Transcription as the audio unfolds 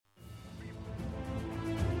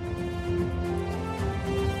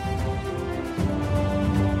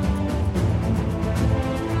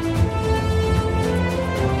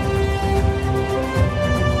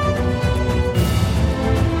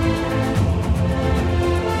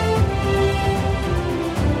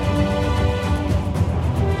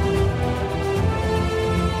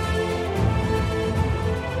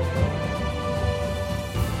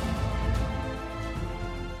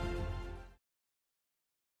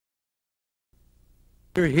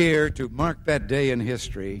We're here to mark that day in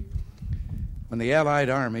history when the Allied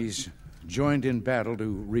armies joined in battle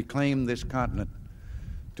to reclaim this continent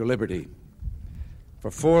to liberty.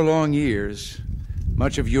 For 4 long years,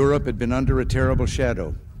 much of Europe had been under a terrible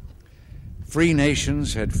shadow. Free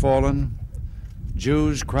nations had fallen.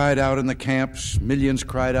 Jews cried out in the camps. Millions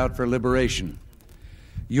cried out for liberation.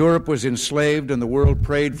 Europe was enslaved, and the world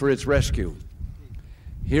prayed for its rescue.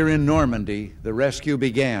 Here in Normandy, the rescue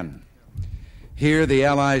began. Here the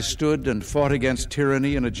Allies stood and fought against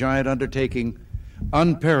tyranny in a giant undertaking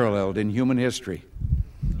unparalleled in human history.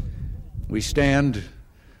 We stand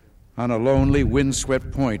on a lonely,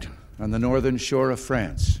 windswept point on the northern shore of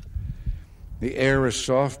France. The air is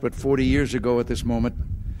soft, but 40 years ago at this moment,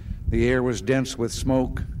 the air was dense with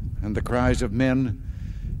smoke and the cries of men,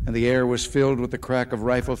 and the air was filled with the crack of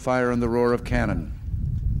rifle fire and the roar of cannon.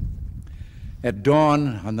 At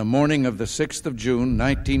dawn on the morning of the 6th of June,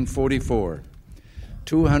 1944,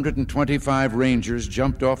 225 Rangers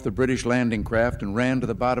jumped off the British landing craft and ran to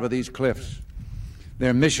the bottom of these cliffs.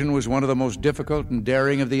 Their mission was one of the most difficult and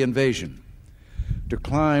daring of the invasion: to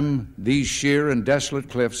climb these sheer and desolate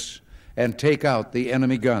cliffs and take out the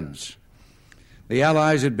enemy guns. The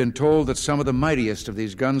Allies had been told that some of the mightiest of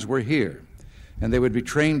these guns were here, and they would be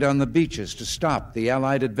trained on the beaches to stop the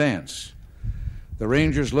Allied advance. The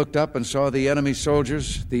Rangers looked up and saw the enemy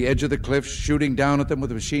soldiers at the edge of the cliffs shooting down at them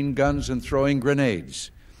with machine guns and throwing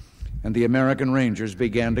grenades, and the American Rangers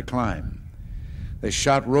began to climb. They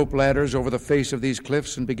shot rope ladders over the face of these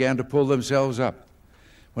cliffs and began to pull themselves up.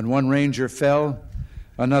 When one Ranger fell,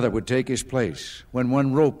 another would take his place. When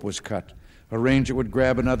one rope was cut, a Ranger would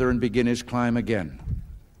grab another and begin his climb again.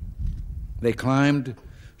 They climbed,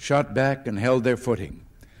 shot back, and held their footing.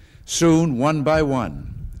 Soon, one by one,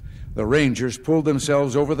 the Rangers pulled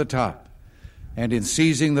themselves over the top, and in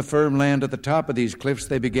seizing the firm land at the top of these cliffs,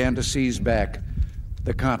 they began to seize back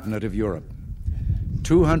the continent of Europe.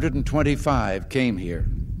 225 came here.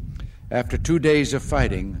 After 2 days of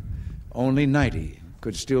fighting, only 90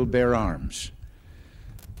 could still bear arms.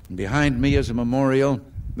 And behind me is a memorial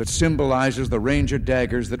that symbolizes the Ranger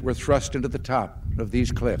daggers that were thrust into the top of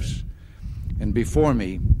these cliffs. And before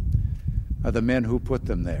me are the men who put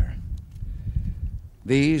them there.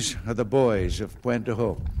 These are the boys of Pointe du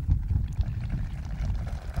Hoc.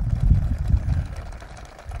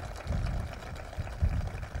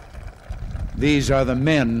 These are the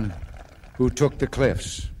men who took the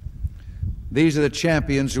cliffs. These are the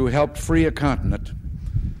champions who helped free a continent.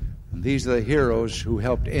 And these are the heroes who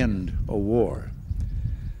helped end a war.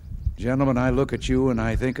 Gentlemen, I look at you and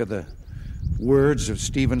I think of the words of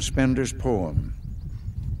Stephen Spender's poem.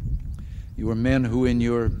 You were men who in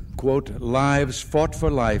your, quote, lives fought for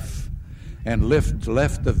life and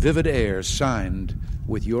left the vivid air signed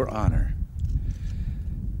with your honor.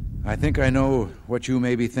 I think I know what you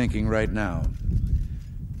may be thinking right now,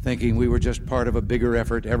 thinking we were just part of a bigger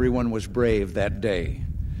effort. Everyone was brave that day.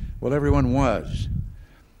 Well, everyone was.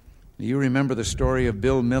 Do you remember the story of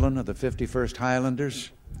Bill Millen of the 51st Highlanders?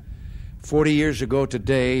 40 years ago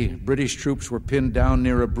today, British troops were pinned down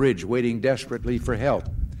near a bridge waiting desperately for help.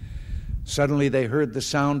 Suddenly they heard the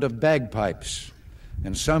sound of bagpipes,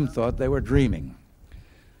 and some thought they were dreaming.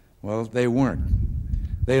 Well, they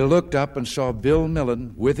weren't. They looked up and saw Bill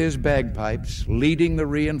Millen with his bagpipes leading the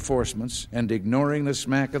reinforcements and ignoring the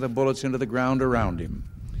smack of the bullets into the ground around him.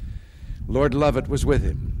 Lord Lovat was with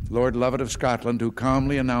him, Lord Lovat of Scotland, who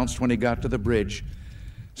calmly announced when he got to the bridge,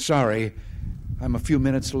 "Sorry, I'm a few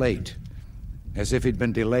minutes late," as if he'd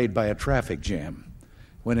been delayed by a traffic jam,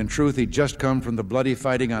 when in truth he'd just come from the bloody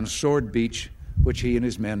fighting on Sword Beach, which he and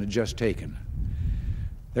his men had just taken.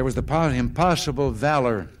 There was the impossible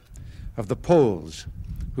valor of the Poles,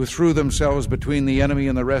 who threw themselves between the enemy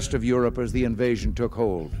and the rest of Europe as the invasion took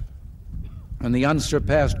hold, and the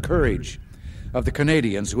unsurpassed courage of the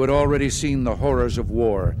Canadians, who had already seen the horrors of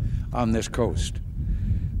war on this coast.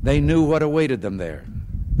 They knew what awaited them there,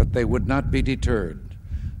 but they would not be deterred.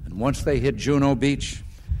 And once they hit Juno Beach,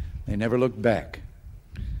 they never looked back.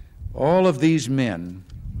 All of these men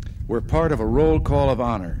were part of a roll call of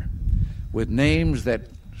honor, with names that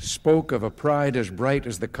spoke of a pride as bright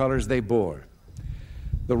as the colors they bore.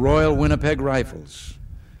 The Royal Winnipeg Rifles,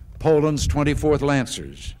 Poland's 24th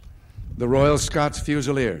Lancers, the Royal Scots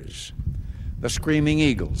Fusiliers, the Screaming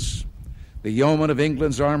Eagles, the Yeomen of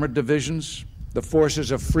England's armored divisions, the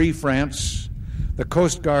forces of Free France, the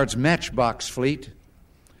Coast Guard's Matchbox Fleet,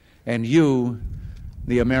 and you,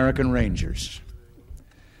 the American Rangers.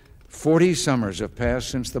 40 summers have passed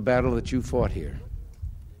since the battle that you fought here.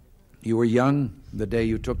 You were young the day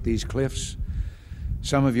you took these cliffs.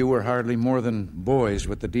 Some of you were hardly more than boys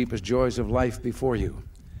with the deepest joys of life before you.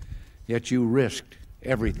 Yet you risked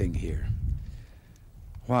everything here.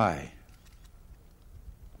 Why?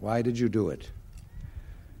 Why did you do it?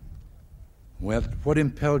 Well, what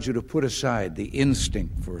impelled you to put aside the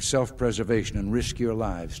instinct for self-preservation and risk your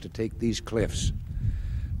lives to take these cliffs?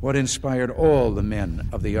 What inspired all the men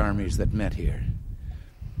of the armies that met here?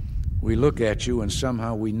 We look at you and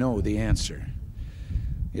somehow we know the answer.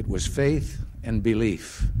 It was faith and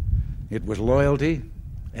belief. It was loyalty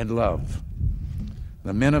and love.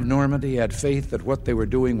 The men of Normandy had faith that what they were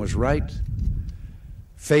doing was right,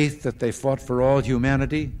 faith that they fought for all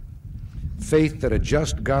humanity, faith that a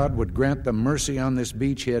just God would grant them mercy on this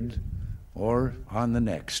beachhead or on the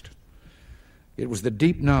next. It was the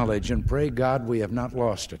deep knowledge, and pray God we have not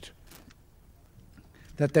lost it,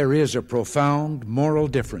 that there is a profound moral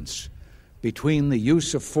difference between the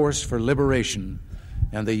use of force for liberation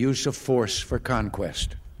and the use of force for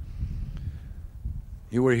conquest.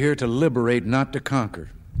 You were here to liberate, not to conquer,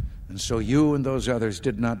 and so you and those others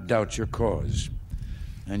did not doubt your cause,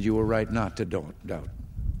 and you were right not to doubt.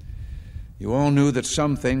 You all knew that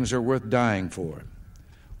some things are worth dying for.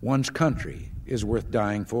 One's country is worth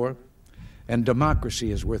dying for, and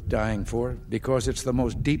democracy is worth dying for because it's the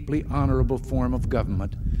most deeply honorable form of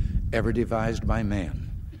government ever devised by man.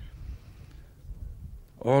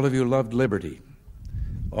 All of you loved liberty.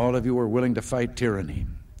 All of you were willing to fight tyranny,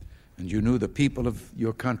 and you knew the people of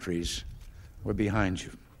your countries were behind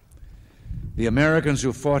you. The Americans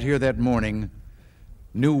who fought here that morning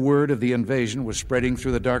knew word of the invasion was spreading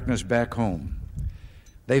through the darkness back home.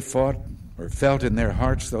 They fought or felt in their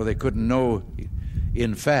hearts, though they couldn't know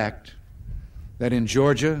in fact, that in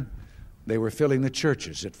Georgia they were filling the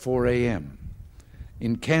churches at 4 a.m.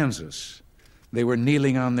 In Kansas, they were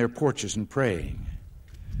kneeling on their porches and praying.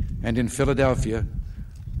 And in Philadelphia,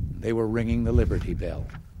 they were ringing the Liberty Bell.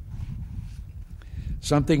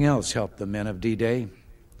 Something else helped the men of D-Day.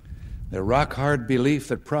 Their rock-hard belief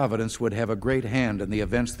that Providence would have a great hand in the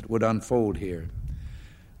events that would unfold here,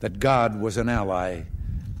 that God was an ally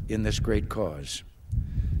in this great cause.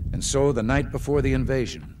 And so the night before the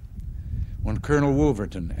invasion, when Colonel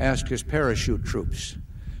Wolverton asked his parachute troops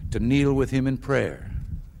to kneel with him in prayer,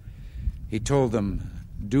 he told them,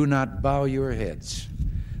 "Do not bow your heads,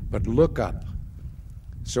 but look up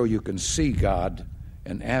so you can see God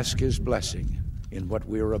and ask His blessing in what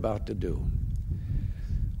we are about to do."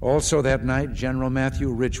 Also that night, General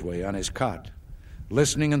Matthew Ridgway on his cot,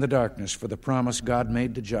 listening in the darkness for the promise God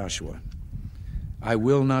made to Joshua, "I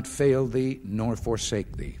will not fail thee nor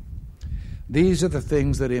forsake thee." These are the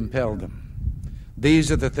things that impelled them.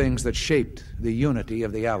 These are the things that shaped the unity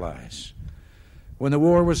of the Allies. When the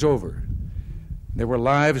war was over, there were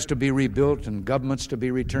lives to be rebuilt and governments to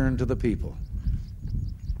be returned to the people.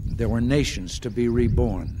 There were nations to be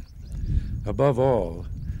reborn. Above all,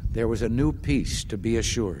 there was a new peace to be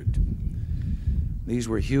assured. These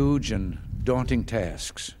were huge and daunting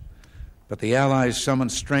tasks, but the Allies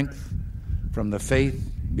summoned strength from the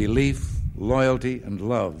faith, belief, loyalty, and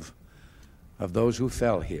love of those who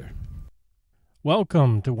fell here.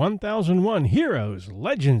 Welcome to 1001 Heroes,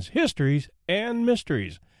 Legends, Histories, and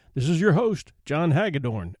Mysteries. This is your host, John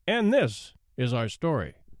Hagedorn, and this is our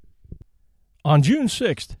story. On June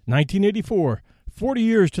 6, 1984, 40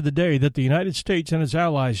 years to the day that the United States and its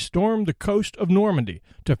allies stormed the coast of Normandy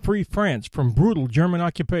to free France from brutal German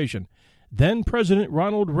occupation, then President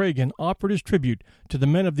Ronald Reagan offered his tribute to the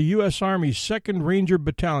men of the U.S. Army's 2nd Ranger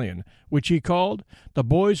Battalion, which he called the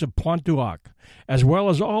Boys of Pointe du Hoc, as well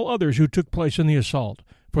as all others who took place in the assault,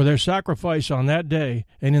 for their sacrifice on that day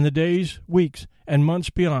and in the days, weeks, and months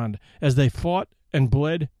beyond, as they fought and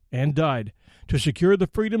bled and died to secure the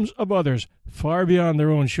freedoms of others far beyond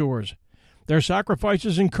their own shores. Their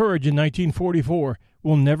sacrifices and courage in 1944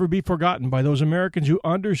 will never be forgotten by those Americans who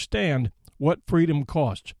understand what freedom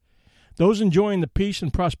costs. Those enjoying the peace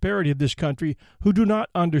and prosperity of this country who do not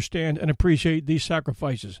understand and appreciate these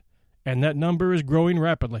sacrifices, and that number is growing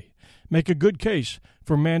rapidly, make a good case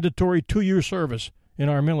for mandatory 2-year service in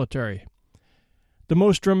our military. The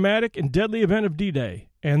most dramatic and deadly event of D-Day,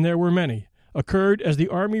 and there were many, occurred as the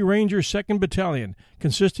Army Rangers 2nd Battalion,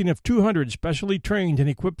 consisting of 200 specially trained and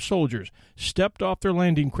equipped soldiers, stepped off their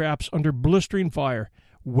landing crafts under blistering fire,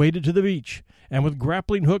 waded to the beach, and with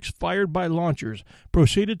grappling hooks fired by launchers,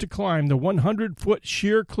 proceeded to climb the 100-foot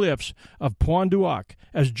sheer cliffs of Pointe du Hoc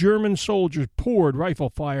as German soldiers poured rifle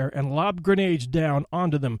fire and lobbed grenades down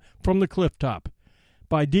onto them from the cliff top.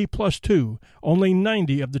 By D+2, only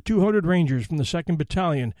 90 of the 200 Rangers from the 2nd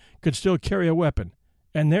Battalion could still carry a weapon,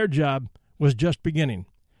 and their job was just beginning.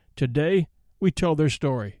 Today, we tell their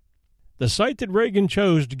story. The site that Reagan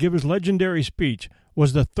chose to give his legendary speech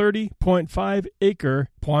was the 30.5-acre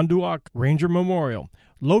Pointe du Hoc Ranger Memorial,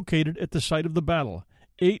 located at the site of the battle,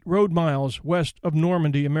 8 road miles west of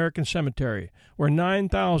Normandy American Cemetery, where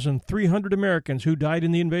 9,300 Americans who died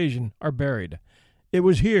in the invasion are buried. It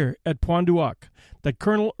was here, at Pointe du Hoc, that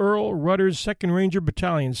Colonel Earl Rutter's 2nd Ranger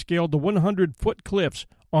Battalion scaled the 100-foot cliffs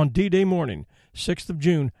on D-Day morning, 6th of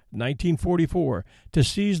June, 1944, to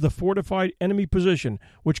seize the fortified enemy position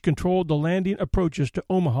which controlled the landing approaches to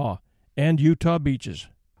Omaha and Utah beaches.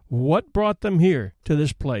 What brought them here to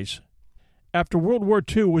this place? After World War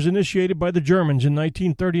II was initiated by the Germans in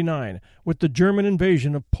 1939 with the German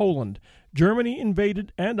invasion of Poland, Germany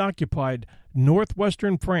invaded and occupied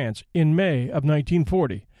northwestern France in May of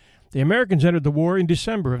 1940. The Americans entered the war in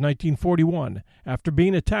December of 1941 after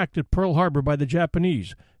being attacked at Pearl Harbor by the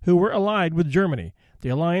Japanese, who were allied with Germany, the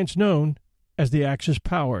alliance known as the Axis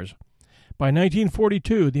powers. By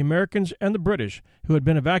 1942, the Americans and the British, who had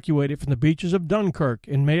been evacuated from the beaches of Dunkirk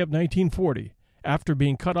in May of 1940, after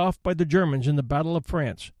being cut off by the Germans in the Battle of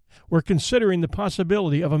France, were considering the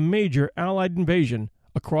possibility of a major Allied invasion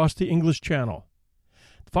across the English Channel.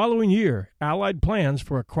 The following year, Allied plans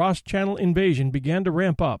for a cross-channel invasion began to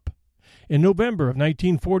ramp up. In November of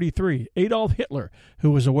 1943, Adolf Hitler, who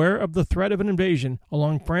was aware of the threat of an invasion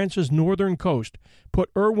along France's northern coast, put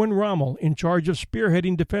Erwin Rommel in charge of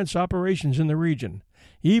spearheading defense operations in the region.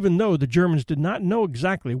 Even though the Germans did not know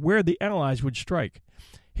exactly where the Allies would strike,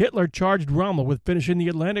 Hitler charged Rommel with finishing the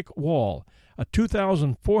Atlantic Wall, a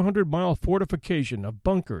 2,400-mile fortification of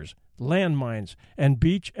bunkers, landmines, and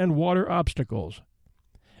beach and water obstacles.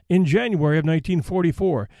 In January of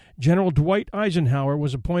 1944, General Dwight Eisenhower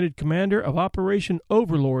was appointed commander of Operation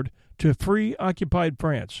Overlord to free occupied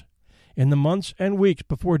France. In the months and weeks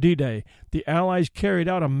before D-Day, the Allies carried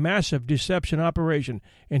out a massive deception operation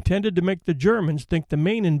intended to make the Germans think the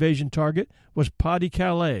main invasion target was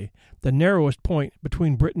Pas-de-Calais, the narrowest point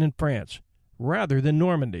between Britain and France, rather than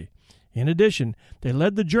Normandy. In addition, they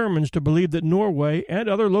led the Germans to believe that Norway and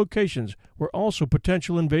other locations were also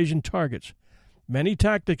potential invasion targets. Many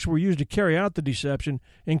tactics were used to carry out the deception,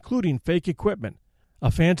 including fake equipment,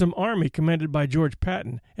 a phantom army commanded by George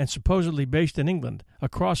Patton and supposedly based in England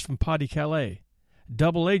across from Pas-de-Calais,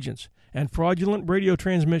 double agents, and fraudulent radio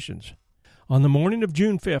transmissions. On the morning of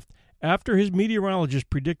June 5th, after his meteorologist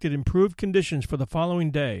predicted improved conditions for the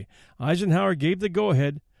following day, Eisenhower gave the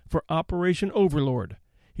go-ahead for Operation Overlord.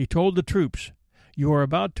 He told the troops, "You are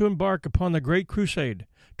about to embark upon the great crusade,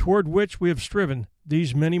 toward which we have striven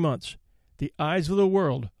these many months. The eyes of the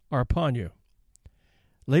world are upon you."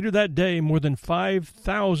 Later that day, more than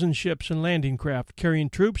 5,000 ships and landing craft carrying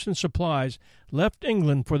troops and supplies left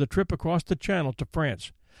England for the trip across the Channel to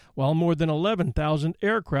France, while more than 11,000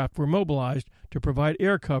 aircraft were mobilized to provide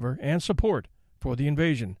air cover and support for the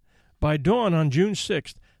invasion. By dawn on June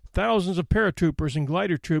 6th, thousands of paratroopers and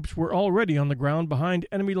glider troops were already on the ground behind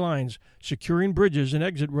enemy lines, securing bridges and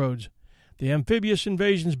exit roads. The amphibious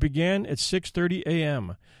invasions began at 6:30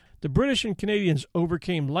 a.m. The British and Canadians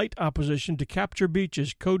overcame light opposition to capture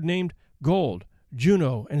beaches codenamed Gold,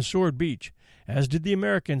 Juno, and Sword Beach, as did the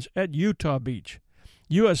Americans at Utah Beach.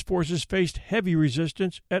 U.S. forces faced heavy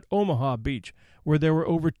resistance at Omaha Beach, where there were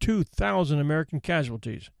over 2,000 American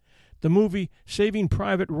casualties. The movie Saving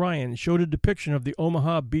Private Ryan showed a depiction of the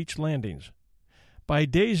Omaha Beach landings. By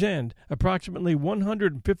day's end, approximately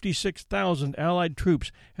 156,000 Allied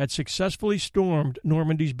troops had successfully stormed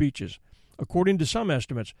Normandy's beaches. According to some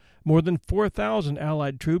estimates, more than 4,000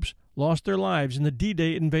 Allied troops lost their lives in the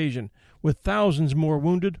D-Day invasion, with thousands more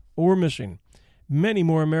wounded or missing. Many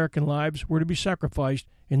more American lives were to be sacrificed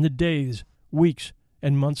in the days, weeks,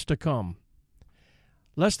 and months to come.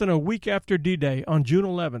 Less than a week after D-Day, on June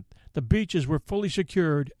 11th, the beaches were fully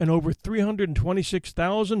secured and over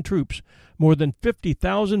 326,000 troops, more than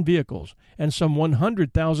 50,000 vehicles, and some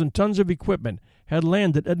 100,000 tons of equipment had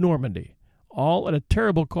landed at Normandy, all at a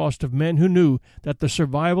terrible cost of men who knew that the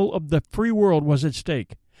survival of the free world was at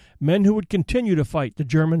stake, men who would continue to fight the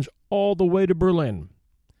Germans all the way to Berlin.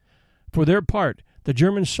 For their part, the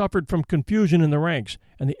Germans suffered from confusion in the ranks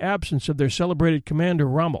and the absence of their celebrated commander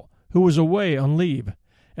Rommel, who was away on leave.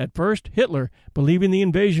 At first, Hitler, believing the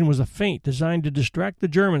invasion was a feint designed to distract the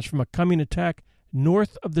Germans from a coming attack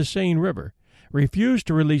north of the Seine River, refused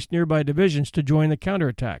to release nearby divisions to join the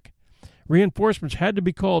counterattack. Reinforcements had to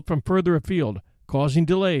be called from further afield, causing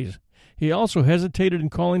delays. He also hesitated in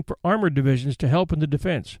calling for armored divisions to help in the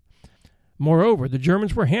defense. Moreover, the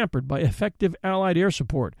Germans were hampered by effective Allied air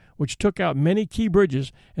support, which took out many key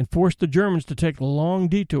bridges and forced the Germans to take long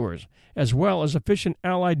detours, as well as efficient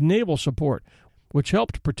Allied naval support, which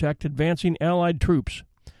helped protect advancing Allied troops.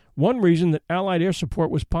 One reason that Allied air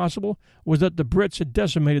support was possible was that the Brits had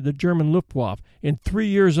decimated the German Luftwaffe in 3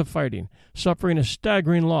 years of fighting, suffering a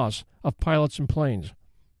staggering loss of pilots and planes.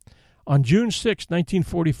 On June 6,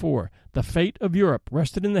 1944, the fate of Europe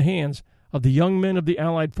rested in the hands of the young men of the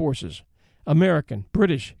Allied forces, American,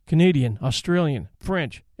 British, Canadian, Australian,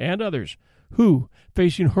 French, and others, who,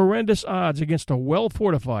 facing horrendous odds against a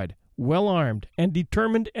well-fortified, well-armed, and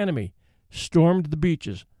determined enemy, stormed the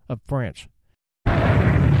beaches of France.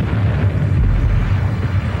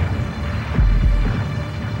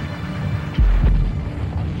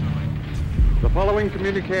 The following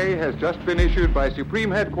communique has just been issued by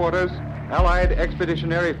Supreme Headquarters, Allied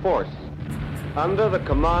Expeditionary Force. Under the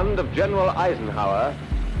command of General Eisenhower,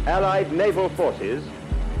 Allied naval forces,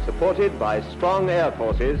 supported by strong air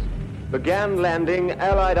forces, began landing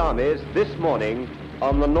Allied armies this morning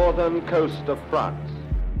on the northern coast of France.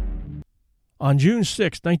 On June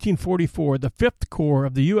 6, 1944, the 5th Corps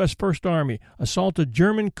of the U.S. First Army assaulted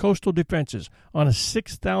German coastal defenses on a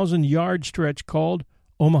 6,000-yard stretch called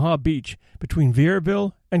Omaha Beach between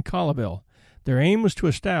Vierville and Colleville. Their aim was to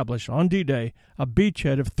establish, on D-Day, a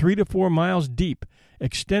beachhead of 3 to 4 miles deep,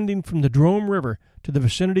 extending from the Drôme River to the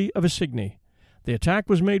vicinity of Isigny. The attack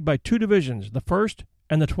was made by 2 divisions, the 1st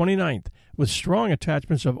and the 29th, with strong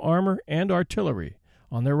attachments of armor and artillery.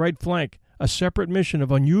 On their right flank, a separate mission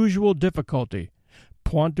of unusual difficulty,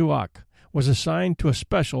 Pointe du Hoc, was assigned to a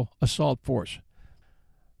special assault force.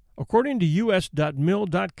 According to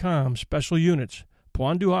US.mil.com special units,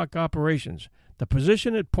 Pointe du Hoc operations, the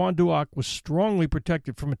position at Pointe du Hoc was strongly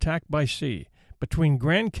protected from attack by sea. Between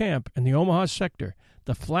Grand Camp and the Omaha sector,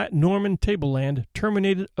 the flat Norman tableland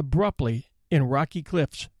terminated abruptly in rocky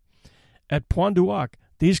cliffs. At Pointe du Hoc,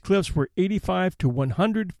 these cliffs were 85 to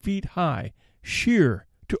 100 feet high, sheer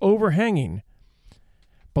to overhanging.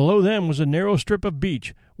 Below them was a narrow strip of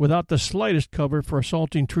beach without the slightest cover for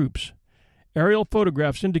assaulting troops. Aerial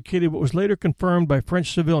photographs indicated what was later confirmed by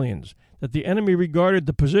French civilians, that the enemy regarded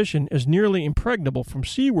the position as nearly impregnable from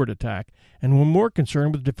seaward attack and were more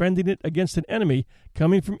concerned with defending it against an enemy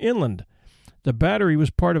coming from inland. The battery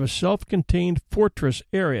was part of a self-contained fortress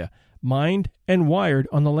area, mined and wired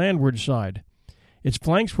on the landward side. Its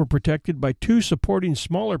flanks were protected by 2 supporting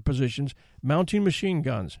smaller positions mounting machine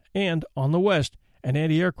guns and, on the west, an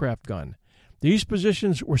anti-aircraft gun. These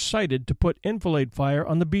positions were sited to put enfilade fire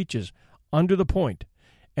on the beaches under the point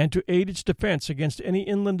and to aid its defense against any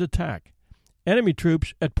inland attack. Enemy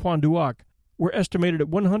troops at Pointe du Hoc were estimated at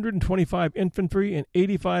 125 infantry and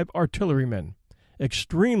 85 artillerymen,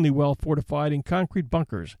 extremely well fortified in concrete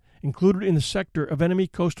bunkers, included in the sector of enemy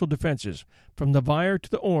coastal defenses from the Weiher to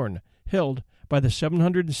the Orne, held by the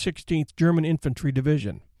 716th German Infantry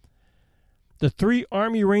Division. The 3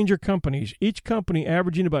 Army Ranger companies, each company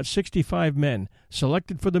averaging about 65 men,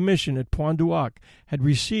 selected for the mission at Pointe du Hoc, had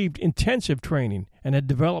received intensive training and had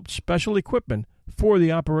developed special equipment for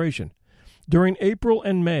the operation. During April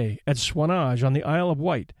and May, at Swanage on the Isle of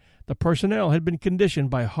Wight, the personnel had been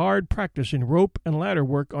conditioned by hard practice in rope and ladder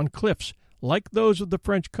work on cliffs like those of the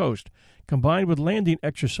French coast, combined with landing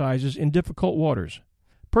exercises in difficult waters.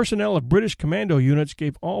 Personnel of British commando units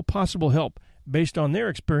gave all possible help based on their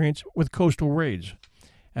experience with coastal raids.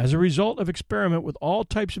 As a result of experiment with all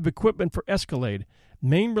types of equipment for escalade,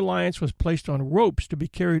 main reliance was placed on ropes to be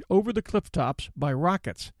carried over the cliff tops by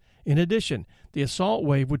rockets. In addition, the assault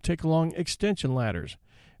wave would take along extension ladders.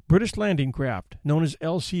 British landing craft, known as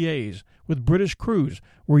LCAs, with British crews,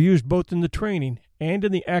 were used both in the training and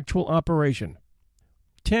in the actual operation.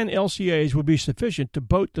 10 LCAs would be sufficient to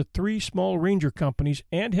boat the 3 small ranger companies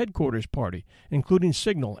and headquarters party, including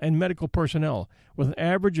signal and medical personnel, with an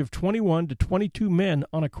average of 21 to 22 men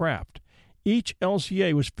on a craft. Each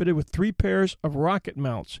LCA was fitted with 3 pairs of rocket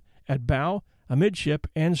mounts at bow, amidship,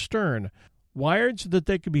 and stern, wired so that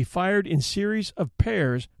they could be fired in series of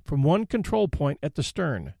pairs from one control point at the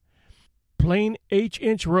stern. Plain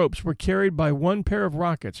H-inch ropes were carried by 1 pair of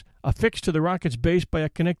rockets, affixed to the rocket's base by a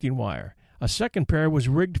connecting wire. A second pair was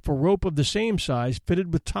rigged for rope of the same size,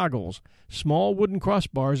 fitted with toggles, small wooden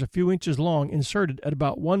crossbars a few inches long inserted at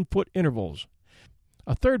about 1 foot intervals.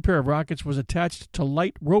 A third pair of rockets was attached to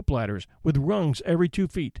light rope ladders with rungs every 2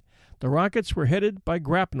 feet. The rockets were headed by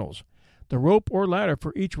grapnels. The rope or ladder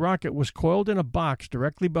for each rocket was coiled in a box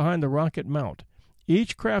directly behind the rocket mount.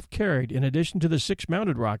 Each craft carried, in addition to the 6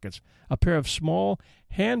 mounted rockets, a pair of small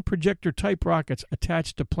hand projector-type rockets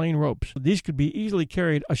attached to plain ropes. These could be easily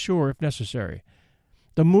carried ashore if necessary.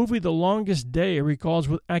 The movie The Longest Day recalls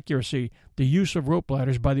with accuracy the use of rope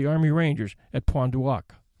ladders by the Army Rangers at Pointe du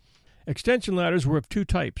Hoc. Extension ladders were of 2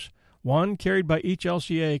 types. One, carried by each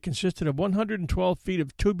LCA, consisted of 112 feet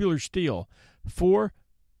of tubular steel, 4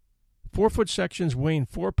 4-foot sections weighing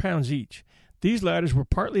 4 pounds each. These ladders were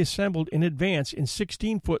partly assembled in advance in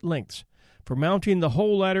 16-foot lengths. For mounting the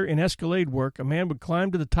whole ladder in escalade work, a man would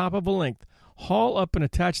climb to the top of a length, haul up and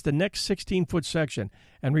attach the next 16-foot section,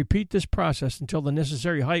 and repeat this process until the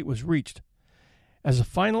necessary height was reached. As a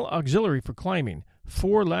final auxiliary for climbing,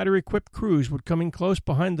 4 ladder-equipped crews would come in close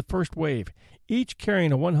behind the first wave, each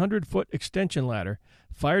carrying a 100-foot extension ladder,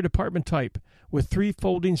 fire department type, with 3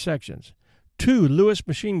 folding sections. 2 Lewis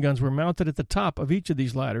machine guns were mounted at the top of each of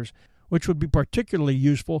these ladders, which would be particularly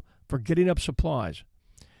useful for getting up supplies.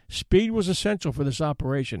 Speed was essential for this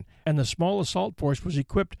operation, and the small assault force was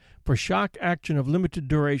equipped for shock action of limited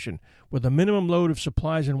duration, with a minimum load of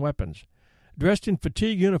supplies and weapons. Dressed in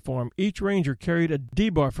fatigue uniform, each ranger carried a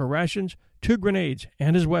D-bar for rations, 2 grenades,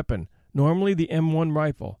 and his weapon, normally the M1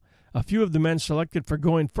 rifle. A few of the men selected for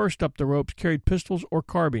going first up the ropes carried pistols or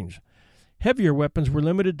carbines. Heavier weapons were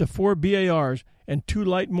limited to 4 BARs and 2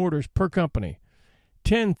 light mortars per company.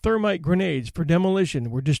 10 thermite grenades for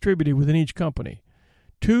demolition were distributed within each company.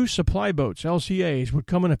 2 supply boats, LCAs, would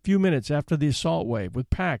come in a few minutes after the assault wave with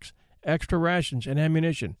packs, extra rations, and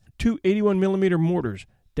ammunition, 2 81mm mortars,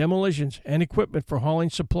 demolitions, and equipment for hauling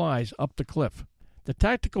supplies up the cliff. The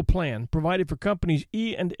tactical plan provided for Companies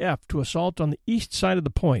E and F to assault on the east side of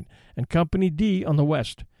the point and Company D on the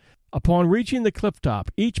west. Upon reaching the cliff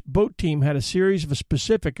top, each boat team had a series of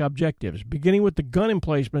specific objectives, beginning with the gun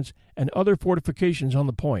emplacements and other fortifications on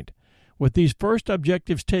the point. With these first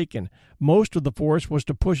objectives taken, most of the force was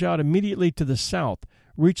to push out immediately to the south,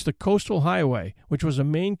 reach the coastal highway, which was a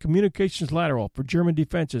main communications lateral for German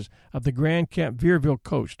defenses of the Grand Camp-Vierville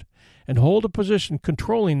coast, and hold a position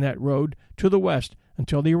controlling that road to the west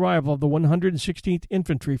until the arrival of the 116th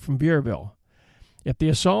Infantry from Vierville. If the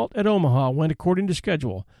assault at Omaha went according to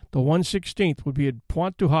schedule, the 116th would be at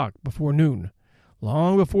Pointe du Hoc before noon.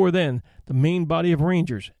 Long before then, the main body of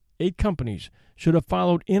Rangers, 8 companies, should have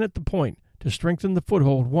followed in at the point to strengthen the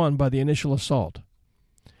foothold won by the initial assault.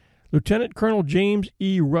 Lieutenant Colonel James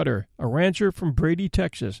E. Rudder, a rancher from Brady,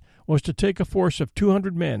 Texas, was to take a force of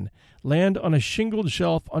 200 men, land on a shingled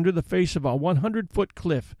shelf under the face of a 100-foot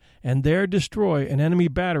cliff, and there destroy an enemy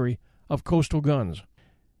battery of coastal guns.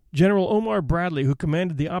 General Omar Bradley, who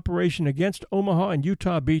commanded the operation against Omaha and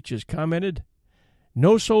Utah beaches, commented,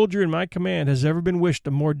 "No soldier in my command has ever been wished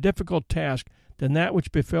a more difficult task than that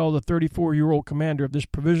which befell the 34-year-old commander of this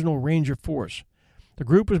provisional Ranger force. The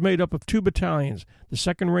group was made up of 2 battalions, the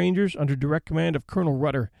 2nd Rangers under direct command of Colonel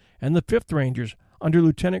Rudder, and the 5th Rangers under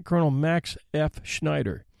Lieutenant Colonel Max F.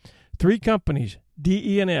 Schneider. 3 companies, D,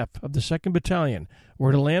 E, and F, of the 2nd Battalion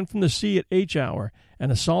were to land from the sea at H hour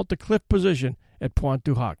and assault the cliff position at Pointe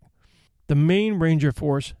du Hoc. The main Ranger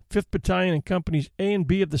force, 5th Battalion and Companies A and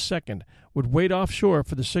B of the 2nd, would wait offshore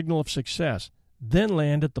for the signal of success, then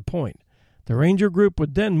land at the point. The Ranger group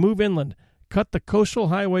would then move inland, cut the coastal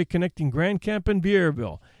highway connecting Grand Camp and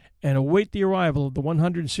Vierville, and await the arrival of the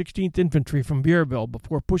 116th Infantry from Vierville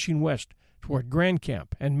before pushing west toward Grand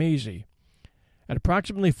Camp and Maisie. At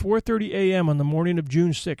approximately 4:30 a.m. on the morning of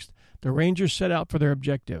June 6th, the Rangers set out for their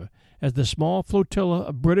objective. As the small flotilla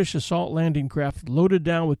of British assault landing craft loaded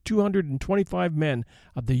down with 225 men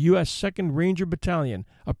of the U.S. 2nd Ranger Battalion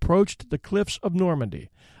approached the cliffs of Normandy,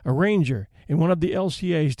 a ranger in one of the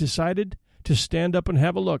LCAs decided to stand up and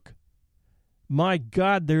have a look. "My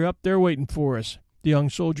God, they're up there waiting for us," the young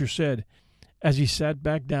soldier said as he sat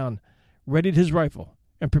back down, readied his rifle,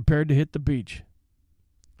 and prepared to hit the beach.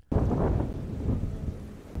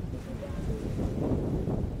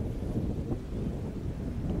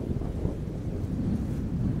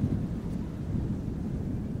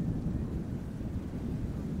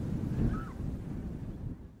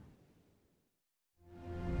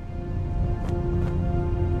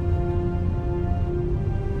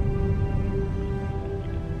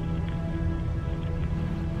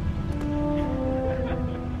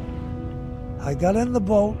 I got in the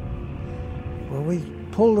boat. When we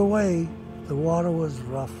pulled away, the water was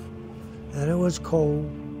rough and it was cold.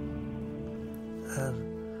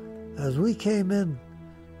 And as we came in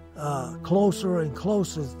closer and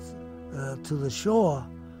closer to the shore,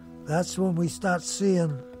 that's when we start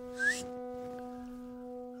seeing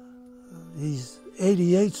these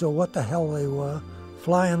 88s, or what the hell they were,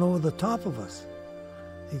 flying over the top of us.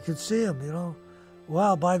 You could see them, you know.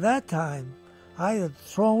 Well, by that time, I had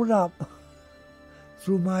thrown up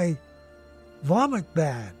through my vomit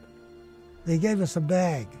bag. They gave us a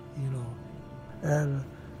bag, you know. And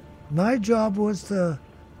my job was to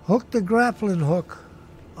hook the grappling hook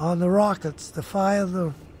on the rockets to fire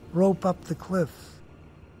the rope up the cliff.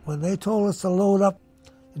 When they told us to load up,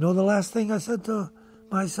 you know the last thing I said to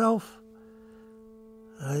myself?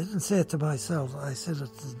 I didn't say it to myself. I said it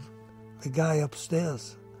to the guy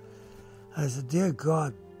upstairs. I said, "Dear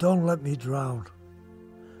God, don't let me drown.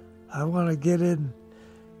 I want to get in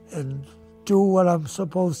and do what I'm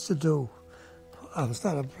supposed to do.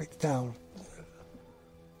 instead of break down.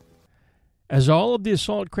 As all of the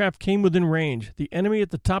assault craft came within range, the enemy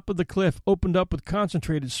at the top of the cliff opened up with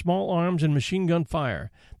concentrated small arms and machine gun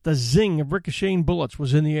fire. The zing of ricocheting bullets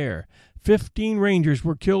was in the air. 15 Rangers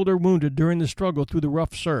were killed or wounded during the struggle through the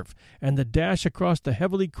rough surf and the dash across the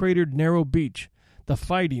heavily cratered narrow beach. The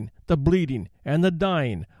fighting, the bleeding, and the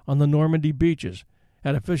dying on the Normandy beaches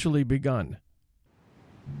had officially begun.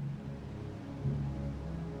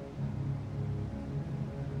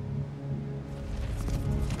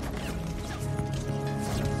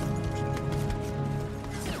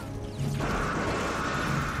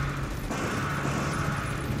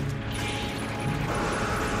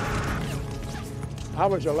 I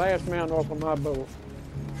was the last man off of my boat.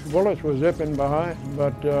 Bullets were zipping by,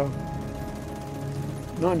 but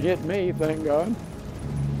none hit me, thank God.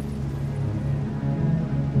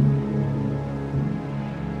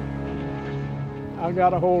 I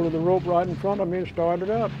got a hold of the rope right in front of me and started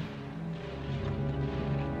up.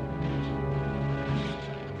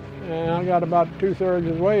 And I got about 2/3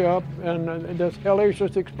 of the way up, and this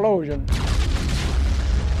hellacious explosion.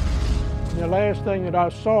 The last thing that I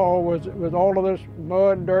saw was all of this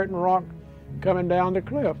mud, dirt, and rock coming down the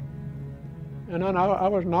cliff. And then I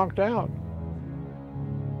was knocked out.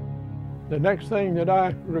 The next thing that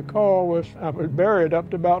I recall was I was buried up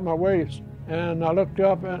to about my waist. And I looked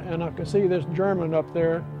up and I could see this German up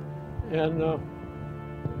there and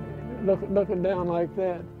looking down like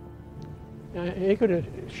that. And he could have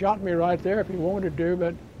shot me right there if he wanted to,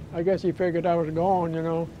 but I guess he figured I was gone, you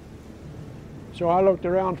know. So I looked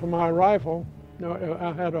around for my rifle.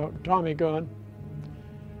 I had a Tommy gun,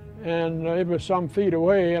 and it was some feet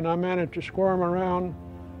away, and I managed to squirm around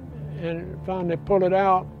and finally pull it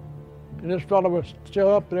out. And this fellow was still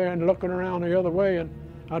up there and looking around the other way, and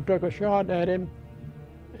I took a shot at him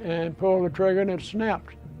and pulled the trigger, and it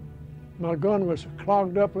snapped. My gun was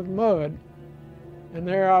clogged up with mud, and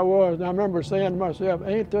there I was. And I remember saying to myself,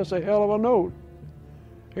 ain't this a hell of a note?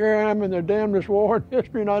 Here I am in the damnedest war in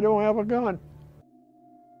history, and I don't have a gun.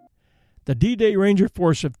 The D-Day Ranger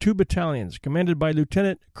Force of 2 battalions, commanded by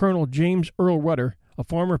Lieutenant Colonel James Earl Rudder, a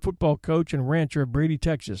former football coach and rancher of Brady,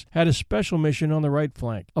 Texas, had a special mission on the right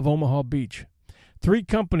flank of Omaha Beach. 3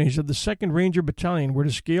 companies of the 2nd Ranger Battalion were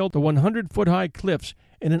to scale the 100-foot-high cliffs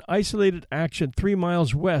in an isolated action 3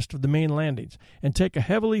 miles west of the main landings and take a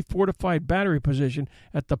heavily fortified battery position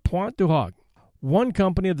at the Pointe du Hoc. 1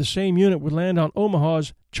 company of the same unit would land on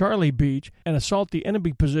Omaha's Charlie Beach and assault the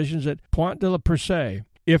enemy positions at Pointe de la Percée.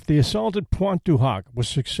 If the assault at Pointe du Hoc was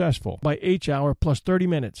successful by H hour plus 30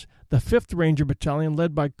 minutes, the 5th Ranger Battalion,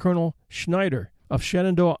 led by Colonel Schneider of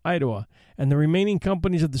Shenandoah, Idaho, and the remaining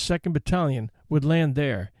companies of the 2nd Battalion would land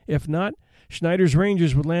there. If not, Schneider's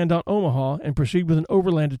Rangers would land on Omaha and proceed with an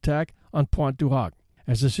overland attack on Pointe du Hoc.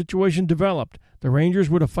 As the situation developed, the Rangers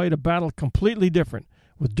would fight a battle completely different,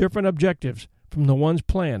 with different objectives from the ones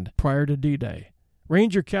planned prior to D-Day.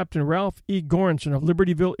 Ranger Captain Ralph E. Goranson of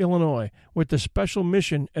Libertyville, Illinois, with the special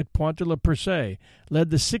mission at Pointe de la Percée, led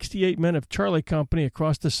the 68 men of Charlie Company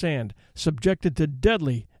across the sand, subjected to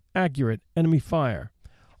deadly, accurate enemy fire.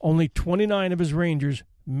 Only 29 of his Rangers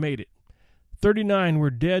made it. 39 were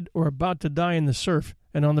dead or about to die in the surf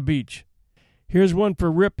and on the beach. Here's one for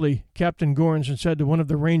Ripley, Captain Goranson said to one of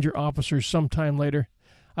the Ranger officers sometime later.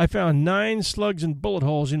 I found 9 slugs and bullet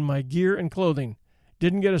holes in my gear and clothing.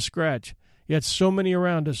 Didn't get a scratch. Yet so many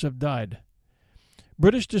around us have died.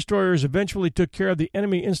 British destroyers eventually took care of the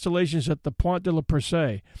enemy installations at the Pointe de la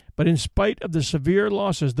Percée, but in spite of the severe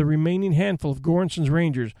losses, the remaining handful of Goranson's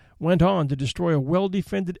Rangers went on to destroy a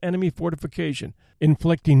well-defended enemy fortification,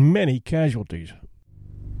 inflicting many casualties.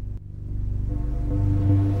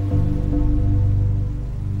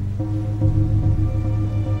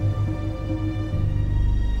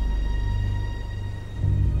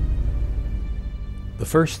 The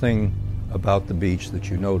first thing about the beach that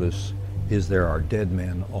you notice is there are dead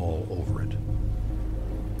men all over it.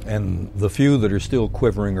 And the few that are still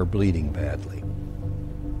quivering or bleeding badly.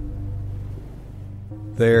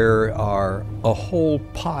 There are a whole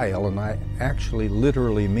pile, and I actually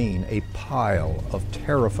literally mean a pile of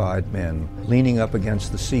terrified men leaning up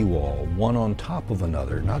against the seawall, one on top of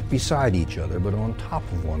another, not beside each other, but on top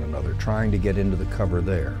of one another, trying to get into the cover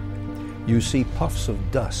there. You see puffs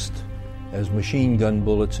of dust as machine gun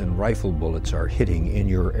bullets and rifle bullets are hitting in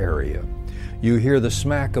your area. You hear the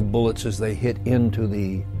smack of bullets as they hit into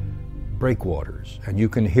the breakwaters, and you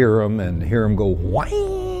can hear them go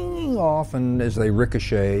whing off and as they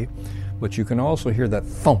ricochet, but you can also hear that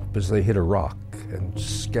thump as they hit a rock and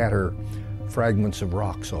scatter fragments of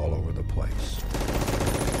rocks all over the place.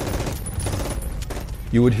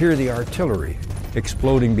 You would hear the artillery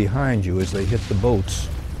exploding behind you as they hit the boats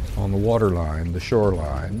on the waterline, the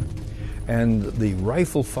shoreline. And the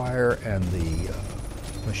rifle fire and the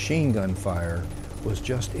machine gun fire was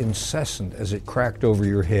just incessant as it cracked over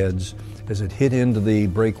your heads, as it hit into the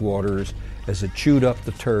breakwaters, as it chewed up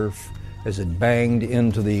the turf, as it banged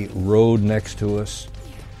into the road next to us.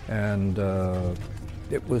 And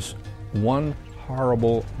it was one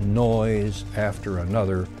horrible noise after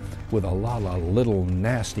another, with a lot of little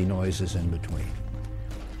nasty noises in between.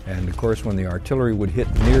 And of course, when the artillery would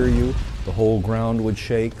hit near you, the whole ground would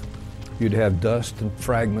shake. You'd have dust and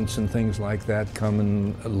fragments and things like that come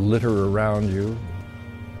and litter around you.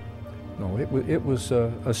 No, it was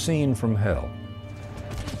a scene from hell.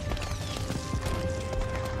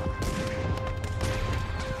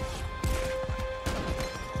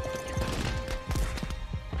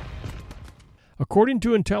 According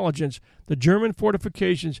to intelligence, the German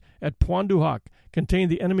fortifications at Pointe du Hoc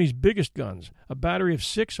contained the enemy's biggest guns, a battery of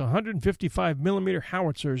 6 155mm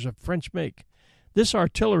howitzers of French make. This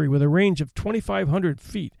artillery, with a range of 2,500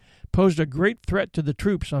 feet, posed a great threat to the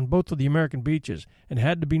troops on both of the American beaches and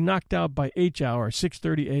had to be knocked out by H-hour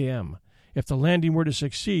 6:30 a.m. if the landing were to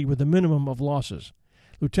succeed with a minimum of losses.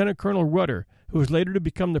 Lieutenant Colonel Rudder, who was later to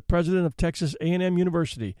become the president of Texas A&M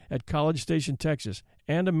University at College Station, Texas,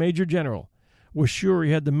 and a major general, was sure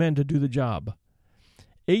he had the men to do the job.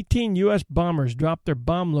 18 U.S. bombers dropped their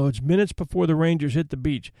bomb loads minutes before the Rangers hit the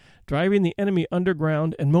beach, driving the enemy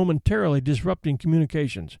underground and momentarily disrupting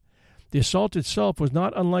communications. The assault itself was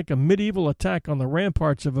not unlike a medieval attack on the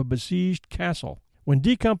ramparts of a besieged castle. When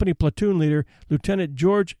D Company platoon leader Lieutenant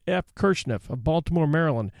George F. Kirchneff of Baltimore,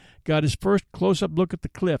 Maryland, got his first close-up look at the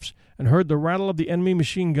cliffs and heard the rattle of the enemy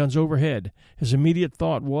machine guns overhead, his immediate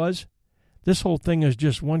thought was, "This whole thing is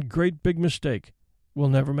just one great big mistake. We'll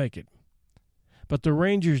never make it." But the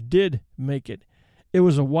Rangers did make it. It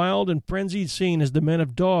was a wild and frenzied scene as the men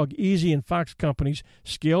of Dog, Easy, and Fox companies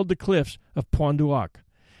scaled the cliffs of Pointe du Hoc.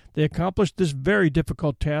 They accomplished this very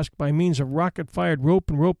difficult task by means of rocket-fired rope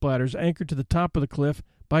and rope ladders anchored to the top of the cliff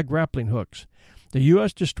by grappling hooks. The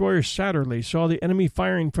U.S. destroyer Satterlee saw the enemy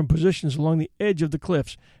firing from positions along the edge of the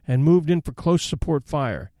cliffs and moved in for close support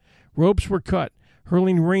fire. Ropes were cut,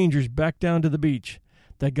 hurling Rangers back down to the beach.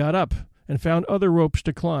 They got up and found other ropes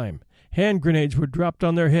to climb. Hand grenades were dropped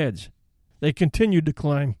on their heads. They continued to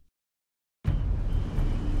climb.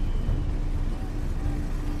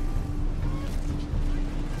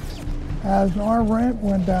 As our ramp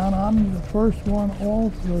went down, I'm the first one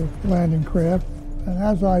off the landing craft, and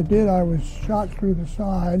as I did, I was shot through the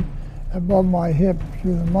side, above my hip,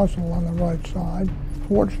 through the muscle on the right side.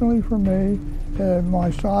 Fortunately for me,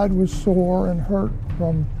 my side was sore and hurt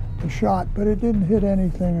from the shot, but it didn't hit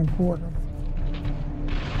anything important.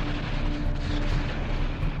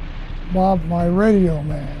 Bob, my radio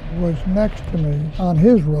man, was next to me on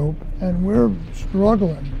his rope, and we're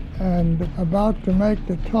struggling and about to make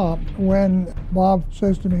the top when Bob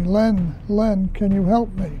says to me, Len, can you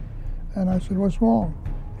help me? And I said, what's wrong?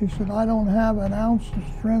 He said, I don't have an ounce of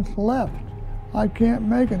strength left. I can't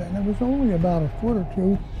make it. And it was only about a foot or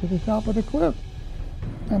two to the top of the cliff.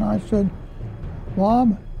 And I said,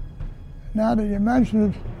 Bob, now that you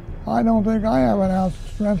mention it, I don't think I have an ounce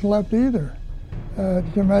of strength left either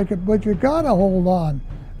to make it, but you gotta hold on.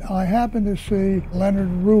 I happened to see Leonard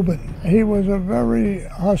Rubin. He was a very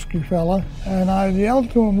husky fella, and I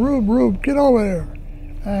yelled to him, Rube, get over there.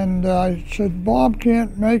 And I said, Bob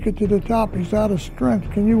can't make it to the top. He's out of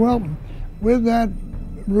strength. Can you help him? With that,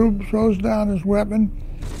 Rube throws down his weapon,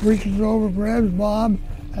 reaches over, grabs Bob,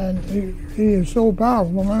 and he is so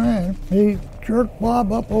powerful, my man. He jerked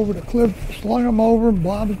Bob up over the cliff, slung him over.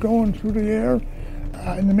 Bob's going through the air.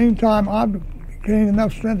 In the meantime, I've gained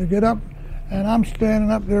enough strength to get up, and I'm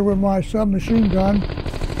standing up there with my submachine gun,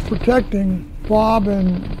 protecting Bob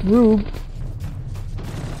and Rube.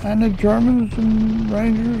 And the Germans and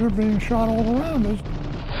Rangers are being shot all around us.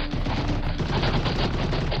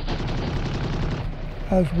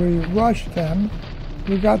 As we rushed them,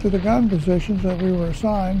 we got to the gun positions that we were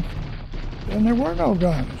assigned, and there were no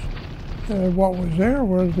guns. What was there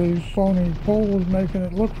was these phony poles making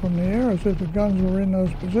it look from the air as if the guns were in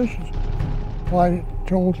those positions. Well, I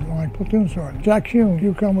told my platoon sergeant, Jack Hume,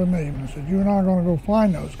 you come with me. And I said, you're not going to go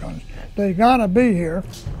find those guns. They got to be here.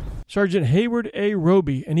 Sergeant Hayward A.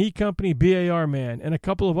 Roby, an E Company BAR man, and a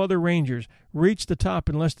couple of other Rangers reached the top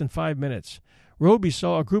in less than 5 minutes. Roby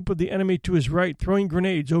saw a group of the enemy to his right throwing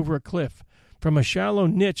grenades over a cliff. From a shallow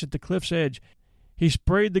niche at the cliff's edge, he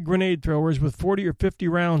sprayed the grenade throwers with 40 or 50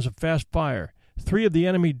 rounds of fast fire. 3 of the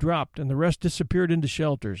enemy dropped, and the rest disappeared into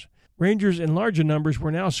shelters. Rangers in larger numbers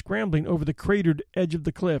were now scrambling over the cratered edge of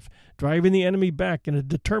the cliff, driving the enemy back in a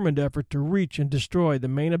determined effort to reach and destroy the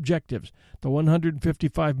main objectives, the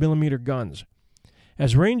 155mm guns.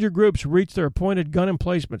 As Ranger groups reached their appointed gun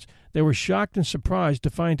emplacements, they were shocked and surprised to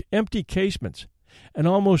find empty casements, and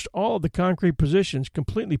almost all of the concrete positions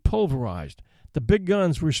completely pulverized. The big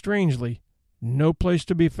guns were strangely no place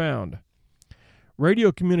to be found.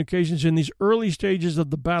 Radio communications in these early stages of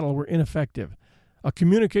the battle were ineffective. A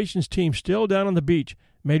communications team still down on the beach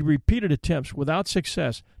made repeated attempts without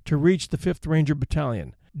success to reach the 5th Ranger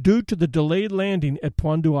Battalion. Due to the delayed landing at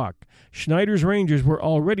Pointe du Hoc, Schneider's Rangers were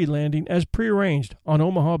already landing as prearranged on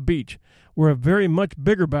Omaha Beach, where a very much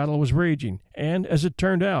bigger battle was raging, and, as it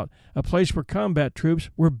turned out, a place where combat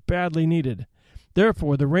troops were badly needed.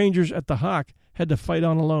 Therefore, the Rangers at the Hoc had to fight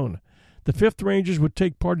on alone. The 5th Rangers would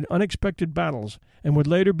take part in unexpected battles and would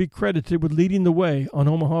later be credited with leading the way on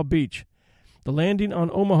Omaha Beach. The landing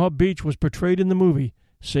on Omaha Beach was portrayed in the movie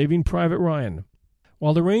Saving Private Ryan.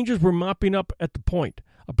 While the Rangers were mopping up at the point,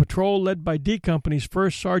 a patrol led by D Company's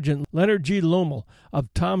First Sergeant Leonard G. Lommel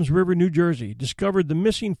of Toms River, New Jersey, discovered the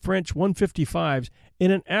missing French 155s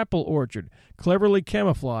in an apple orchard, cleverly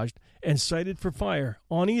camouflaged and sighted for fire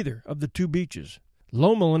on either of the two beaches.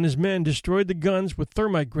 Lommel and his men destroyed the guns with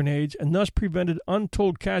thermite grenades and thus prevented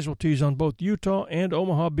untold casualties on both Utah and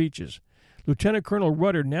Omaha beaches. Lieutenant Colonel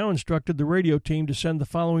Rudder now instructed the radio team to send the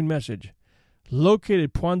following message: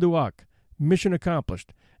 "Located Pointe du Hoc. Mission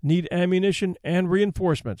accomplished. Need ammunition and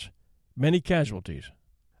reinforcements. Many casualties."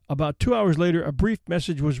 About 2 hours later, a brief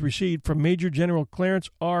message was received from Major General Clarence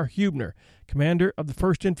R. Hubner, commander of the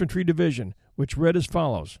 1st Infantry Division, which read as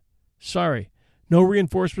follows: "Sorry, no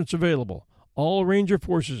reinforcements available. All Ranger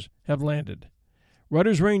forces have landed."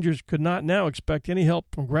 Rudder's Rangers could not now expect any help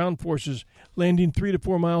from ground forces landing 3 to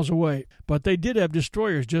 4 miles away, but they did have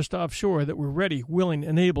destroyers just offshore that were ready, willing,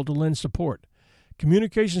 and able to lend support.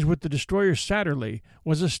 Communications with the destroyer Satterlee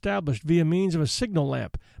was established via means of a signal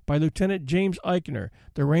lamp by Lieutenant James Eichner,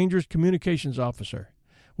 the Rangers' communications officer.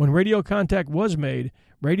 When radio contact was made,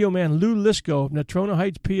 radioman Lou Lisco of Natrona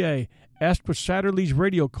Heights, PA, asked what Satterlee's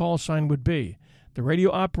radio call sign would be. The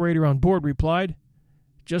radio operator on board replied,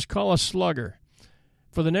 "Just call us Slugger."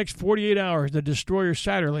 For the next 48 hours, the destroyer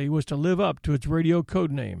Satterlee was to live up to its radio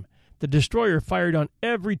code name. The destroyer fired on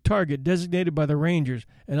every target designated by the Rangers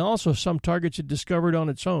and also some targets it discovered on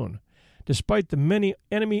its own. Despite the many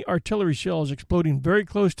enemy artillery shells exploding very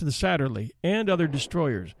close to the Satterlee and other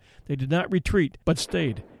destroyers, they did not retreat but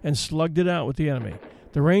stayed and slugged it out with the enemy.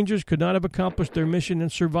 The Rangers could not have accomplished their mission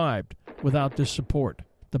and survived without this support.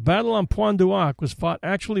 The battle on Pointe du Hoc was fought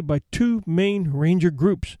actually by two main Ranger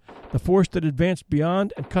groups, the force that advanced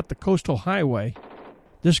beyond and cut the coastal highway.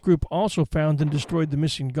 This group also found and destroyed the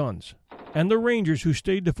missing guns, and the Rangers who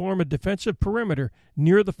stayed to form a defensive perimeter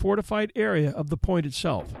near the fortified area of the point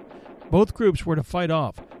itself. Both groups were to fight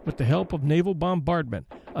off, with the help of naval bombardment,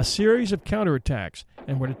 a series of counterattacks,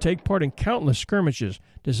 and were to take part in countless skirmishes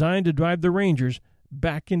designed to drive the Rangers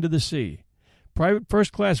back into the sea. Private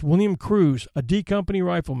First Class William Cruz, a D Company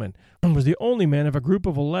rifleman, was the only man of a group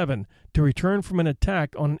of 11 to return from an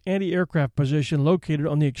attack on an anti-aircraft position located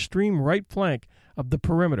on the extreme right flank of the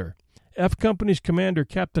perimeter. F Company's commander,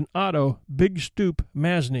 Captain Otto Big Stoop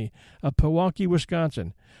Masney of Pewaukee,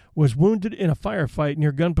 Wisconsin, was wounded in a firefight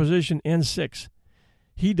near gun position N6.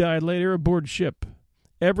 He died later aboard ship.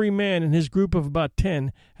 Every man in his group of about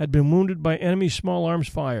 10 had been wounded by enemy small arms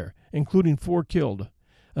fire, including 4 killed.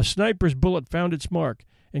 A sniper's bullet found its mark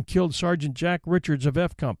and killed Sergeant Jack Richards of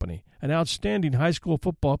F Company, an outstanding high school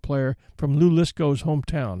football player from Lou Lisco's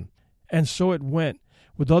hometown. And so it went,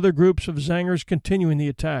 with other groups of Zangers continuing the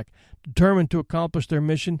attack, determined to accomplish their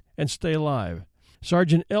mission and stay alive.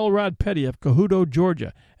 Sergeant L. Rod Petty of Cohuto,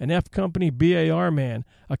 Georgia, an F Company BAR man,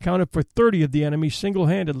 accounted for 30 of the enemy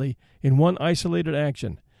single-handedly in one isolated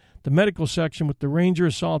action. The medical section with the Ranger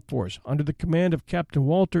Assault Force, under the command of Captain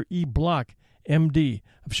Walter E. Block, M.D.,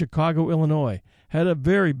 of Chicago, Illinois, had a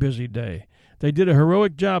very busy day. They did a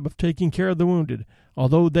heroic job of taking care of the wounded,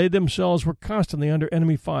 although they themselves were constantly under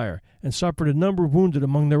enemy fire and suffered a number of wounded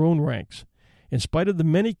among their own ranks. In spite of the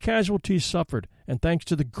many casualties suffered, and thanks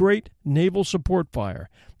to the great naval support fire,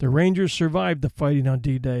 the Rangers survived the fighting on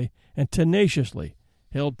D-Day and tenaciously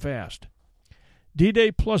held fast.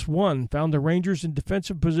 D-Day +1 found the Rangers in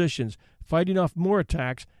defensive positions, fighting off more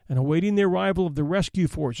attacks and awaiting the arrival of the rescue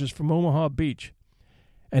forces from Omaha Beach.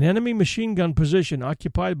 An enemy machine gun position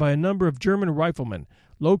occupied by a number of German riflemen,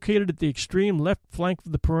 located at the extreme left flank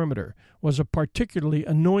of the perimeter, was a particularly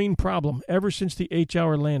annoying problem ever since the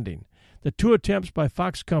H-hour landing. The 2 attempts by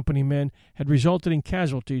Fox Company men had resulted in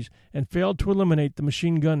casualties and failed to eliminate the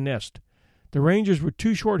machine gun nest. The Rangers were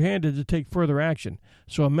too short-handed to take further action,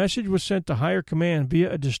 so a message was sent to higher command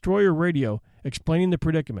via a destroyer radio explaining the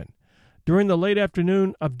predicament. During the late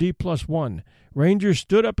afternoon of D+1, Rangers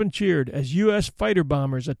stood up and cheered as U.S. fighter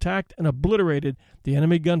bombers attacked and obliterated the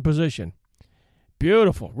enemy gun position.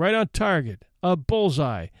 "Beautiful, right on target, a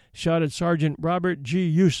bullseye," shouted Sergeant Robert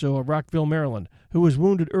G. Yusso of Rockville, Maryland, who was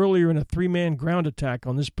wounded earlier in a 3-man ground attack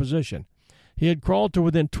on this position. He had crawled to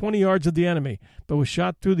within 20 yards of the enemy, but was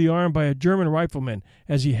shot through the arm by a German rifleman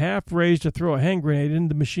as he half raised to throw a hand grenade into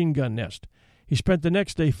the machine gun nest. He spent the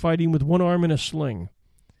next day fighting with one arm in a sling.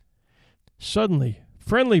 Suddenly,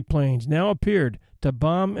 friendly planes now appeared to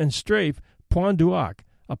bomb and strafe Pointe du Hoc.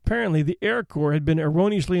 Apparently, the Air Corps had been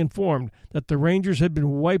erroneously informed that the Rangers had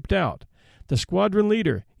been wiped out. The squadron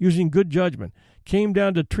leader, using good judgment, came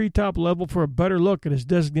down to treetop level for a better look at his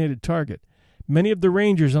designated target. Many of the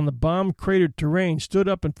Rangers on the bomb-cratered terrain stood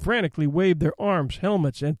up and frantically waved their arms,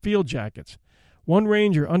 helmets, and field jackets. One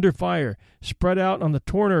Ranger, under fire, spread out on the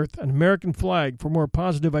torn earth an American flag for more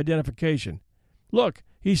positive identification. "Look,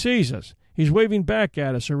 he sees us. He's waving back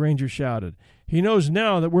at us," a Ranger shouted. "He knows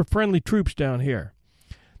now that we're friendly troops down here."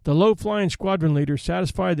 The low-flying squadron leader,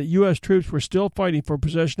 satisfied that U.S. troops were still fighting for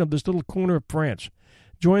possession of this little corner of France,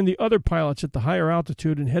 joined the other pilots at the higher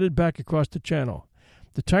altitude and headed back across the channel.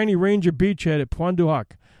 The tiny Ranger beachhead at Pointe du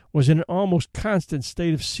Hoc was in an almost constant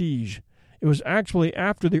state of siege. It was actually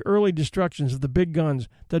after the early destructions of the big guns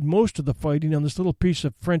that most of the fighting on this little piece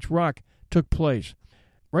of French rock took place.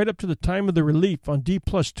 Right up to the time of the relief on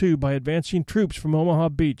D+2 by advancing troops from Omaha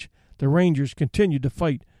Beach, the Rangers continued to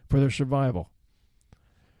fight for their survival.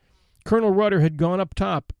 Colonel Rudder had gone up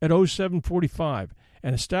top at 0745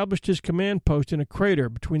 and established his command post in a crater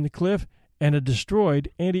between the cliff and a destroyed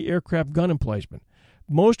anti-aircraft gun emplacement.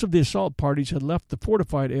 Most of the assault parties had left the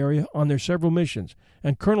fortified area on their several missions,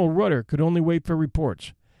 and Colonel Rudder could only wait for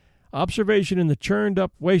reports. Observation in the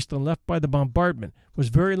churned-up wasteland left by the bombardment was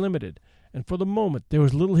very limited, and for the moment there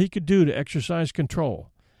was little he could do to exercise control.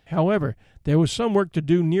 However, there was some work to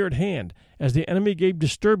do near at hand, as the enemy gave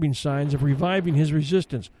disturbing signs of reviving his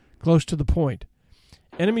resistance close to the point.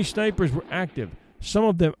 Enemy snipers were active, some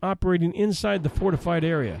of them operating inside the fortified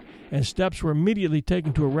area, and steps were immediately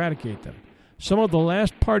taken to eradicate them. Some of the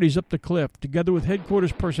last parties up the cliff, together with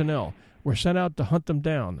headquarters personnel, were sent out to hunt them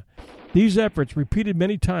down. These efforts, repeated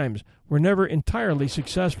many times, were never entirely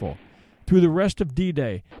successful. Through the rest of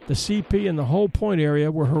D-Day, the CP and the whole point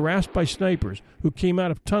area were harassed by snipers who came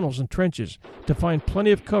out of tunnels and trenches to find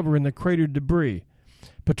plenty of cover in the cratered debris.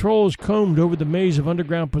 Patrols combed over the maze of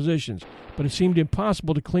underground positions, but it seemed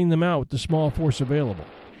impossible to clean them out with the small force available.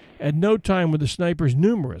 At no time were the snipers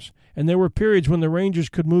numerous, and there were periods when the Rangers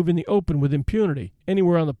could move in the open with impunity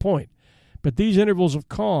anywhere on the point. But these intervals of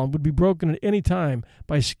calm would be broken at any time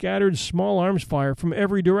by scattered small arms fire from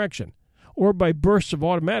every direction, or by bursts of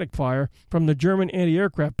automatic fire from the German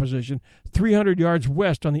anti-aircraft position 300 yards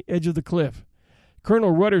west on the edge of the cliff.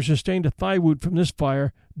 Colonel Rudder sustained a thigh wound from this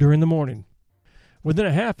fire during the morning. Within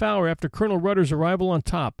a half hour after Colonel Rudder's arrival on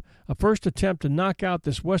top, a first attempt to knock out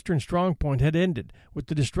this western strongpoint had ended with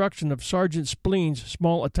the destruction of Sergeant Spleen's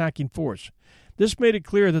small attacking force. This made it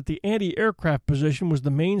clear that the anti-aircraft position was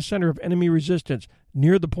the main center of enemy resistance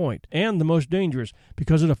near the point, and the most dangerous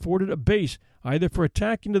because it afforded a base either for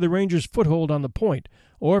attacking to the Rangers' foothold on the point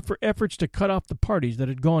or for efforts to cut off the parties that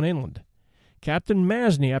had gone inland. Captain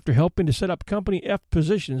Masney, after helping to set up Company F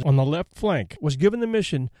positions on the left flank, was given the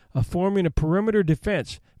mission of forming a perimeter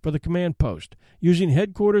defense for the command post, using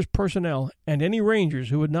headquarters personnel and any Rangers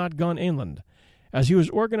who had not gone inland. As he was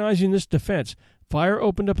organizing this defense, fire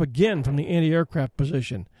opened up again from the anti-aircraft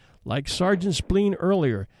position. Like Sergeant Spleen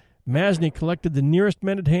earlier, Masney collected the nearest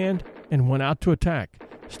men at hand and went out to attack.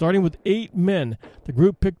 Starting with 8 men, the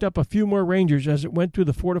group picked up a few more Rangers as it went through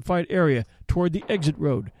the fortified area toward the exit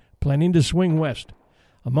road, planning to swing west.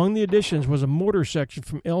 Among the additions was a mortar section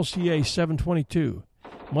from LCA 722.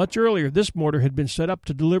 Much earlier, this mortar had been set up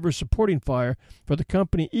to deliver supporting fire for the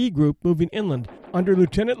Company E Group moving inland under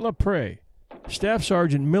Lieutenant Lapre. Staff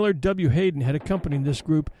Sergeant Millard W. Hayden had accompanied this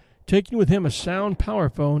group, taking with him a sound power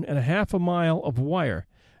phone and a half a mile of wire.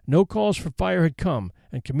 No calls for fire had come,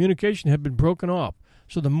 and communication had been broken off,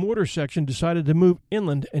 so the mortar section decided to move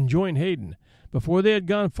inland and join Hayden. Before they had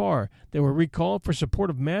gone far, they were recalled for support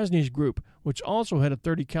of Masney's group, which also had a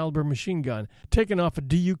 .30 caliber machine gun taken off a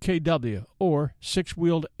DUKW, or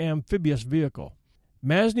six-wheeled amphibious vehicle.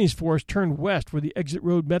 Masney's force turned west where the exit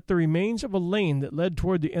road met the remains of a lane that led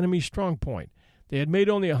toward the enemy's strong point. They had made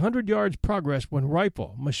only 100 yards progress when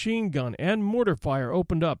rifle, machine gun, and mortar fire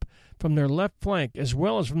opened up from their left flank as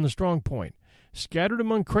well as from the strong point. Scattered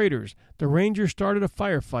among craters, the Rangers started a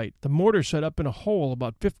firefight, the mortar set up in a hole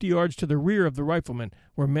about 50 yards to the rear of the riflemen,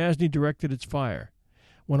 where Masny directed its fire.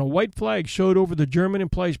 When a white flag showed over the German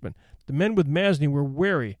emplacement, the men with Masny were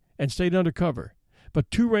wary and stayed under cover. But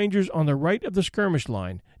 2 Rangers on the right of the skirmish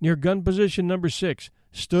line, near gun position number 6,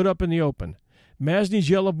 stood up in the open. Masny's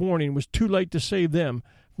yell of warning was too late to save them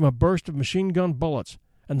from a burst of machine gun bullets,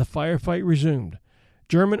 and the firefight resumed.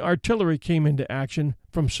 German artillery came into action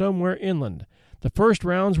from somewhere inland. The first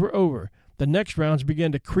rounds were over. The next rounds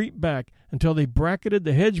began to creep back until they bracketed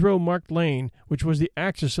the hedgerow-marked lane, which was the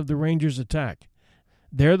axis of the Rangers' attack.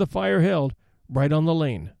 There the fire held, right on the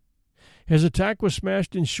lane. His attack was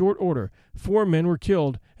smashed in short order. 4 men were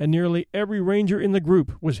killed, and nearly every Ranger in the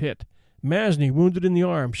group was hit. Masny, wounded in the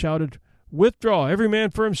arm, shouted, "Withdraw, every man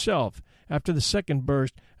for himself," after the second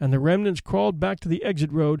burst, and the remnants crawled back to the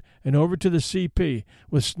exit road and over to the CP,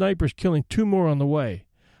 with snipers killing 2 more on the way.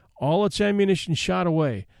 All its ammunition shot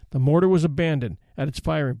away. The mortar was abandoned at its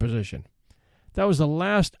firing position. That was the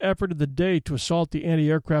last effort of the day to assault the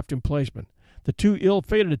anti-aircraft emplacement. The 2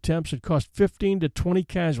 ill-fated attempts had cost 15 to 20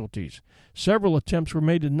 casualties. Several attempts were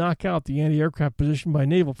made to knock out the anti-aircraft position by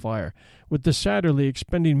naval fire, with the Satterlee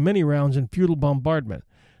expending many rounds in futile bombardment.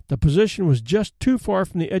 The position was just too far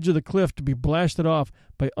from the edge of the cliff to be blasted off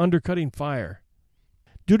by undercutting fire.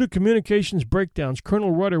 Due to communications breakdowns,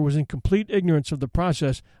 Colonel Rudder was in complete ignorance of the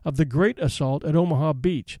process of the great assault at Omaha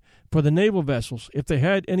Beach, for the naval vessels, if they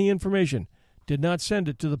had any information, did not send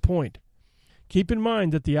it to the point. Keep in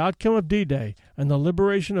mind that the outcome of D-Day and the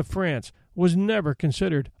liberation of France was never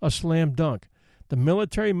considered a slam dunk. The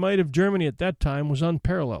military might of Germany at that time was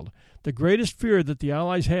unparalleled. The greatest fear that the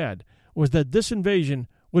Allies had was that this invasion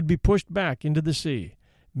would be pushed back into the sea.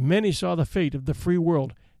 Many saw the fate of the free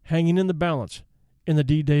world hanging in the balance in the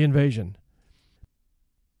D-Day invasion.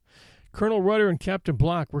 Colonel Rudder and Captain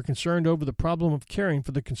Block were concerned over the problem of caring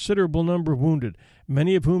for the considerable number of wounded,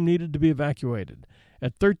 many of whom needed to be evacuated.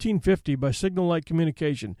 At 1350, by signal-light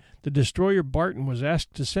communication, the destroyer Barton was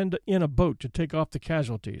asked to send in a boat to take off the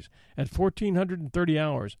casualties. At 1430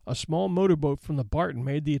 hours, a small motorboat from the Barton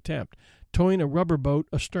made the attempt, towing a rubber boat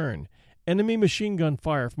astern. Enemy machine gun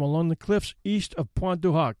fire from along the cliffs east of Pointe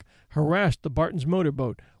du Hoc harassed the Barton's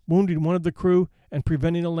motorboat, wounding one of the crew and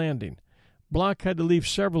preventing a landing. Block had to leave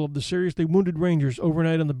several of the seriously wounded Rangers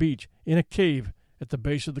overnight on the beach, in a cave at the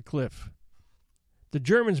base of the cliff. The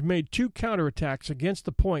Germans made 2 counterattacks against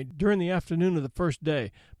the point during the afternoon of the first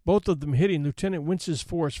day, both of them hitting Lieutenant Wince's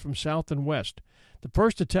force from south and west. The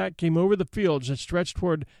first attack came over the fields that stretched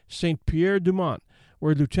toward Saint-Pierre-du-Mont,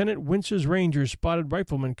 where Lieutenant Wince's Rangers spotted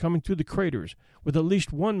riflemen coming through the craters, with at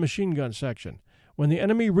least 1 machine gun section. When the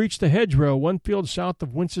enemy reached the hedgerow 1 field south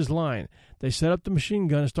of Wince's line, they set up the machine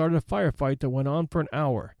gun and started a firefight that went on for an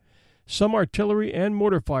hour. Some artillery and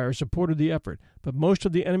mortar fire supported the effort, but most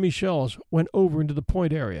of the enemy shells went over into the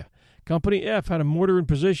point area. Company F had a mortar in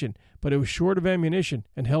position, but it was short of ammunition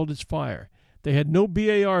and held its fire. They had no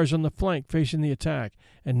BARs on the flank facing the attack,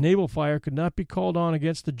 and naval fire could not be called on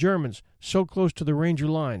against the Germans so close to the Ranger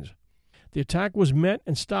lines. The attack was met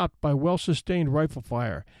and stopped by well-sustained rifle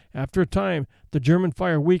fire. After a time, the German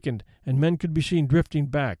fire weakened, and men could be seen drifting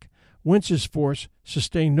back. Wince's force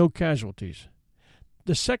sustained no casualties.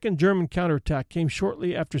 The second German counterattack came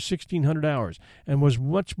shortly after 1600 hours and was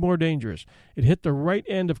much more dangerous. It hit the right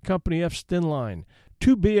end of Company F's thin line.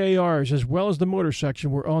 2 BARs as well as the motor section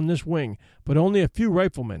were on this wing, but only a few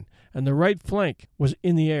riflemen, and the right flank was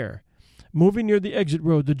in the air. Moving near the exit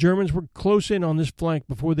road, the Germans were close in on this flank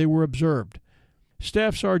before they were observed.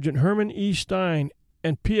 Staff Sergeant Herman E. Stein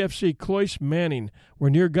and PFC Cloyce Manning were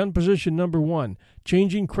near gun position number 1,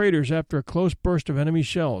 changing craters after a close burst of enemy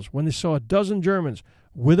shells, when they saw a dozen Germans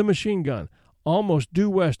with a machine gun almost due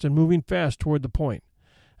west and moving fast toward the point.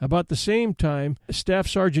 About the same time, Staff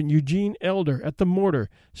Sergeant Eugene Elder at the mortar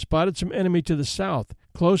spotted some enemy to the south,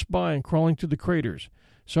 close by and crawling through the craters.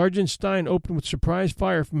 Sergeant Stein opened with surprise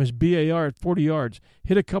fire from his BAR at 40 yards,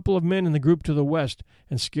 hit a couple of men in the group to the west,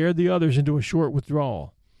 and scared the others into a short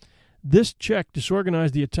withdrawal. This check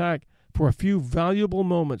disorganized the attack for a few valuable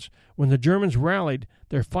moments. When the Germans rallied,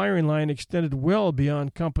 their firing line extended well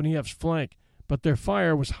beyond Company F's flank, but their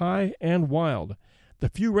fire was high and wild. The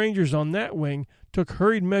few Rangers on that wing took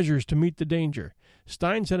hurried measures to meet the danger.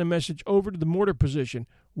 Stein sent a message over to the mortar position,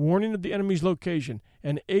 warning of the enemy's location,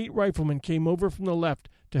 and 8 riflemen came over from the left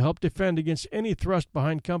to help defend against any thrust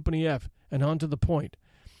behind Company F and onto the point.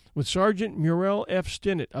 With Sergeant Muriel F.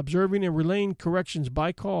 Stinnett observing and relaying corrections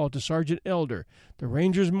by call to Sergeant Elder, the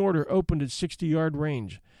Rangers' mortar opened at 60-yard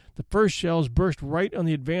range. The first shells burst right on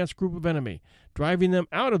the advanced group of enemy, driving them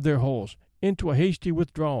out of their holes into a hasty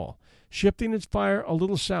withdrawal. Shifting its fire a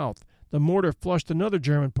little south, the mortar flushed another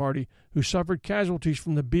German party who suffered casualties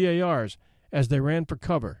from the BARs as they ran for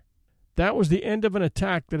cover. That was the end of an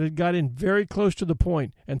attack that had got in very close to the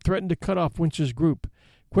point and threatened to cut off Winch's group.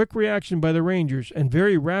 Quick reaction by the Rangers and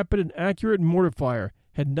very rapid and accurate mortar fire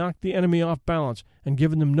had knocked the enemy off balance and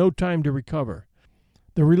given them no time to recover.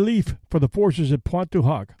 The relief for the forces at Pointe du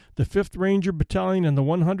Hoc, the 5th Ranger Battalion and the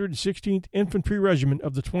 116th Infantry Regiment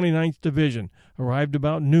of the 29th Division, arrived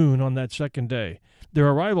about noon on that second day. Their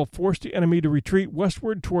arrival forced the enemy to retreat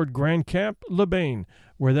westward toward Grand Camp Le Bain,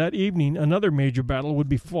 where that evening another major battle would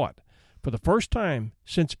be fought. For the first time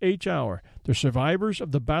since H hour, the survivors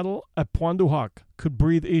of the battle at Pointe du Hoc could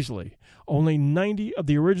breathe easily. Only 90 of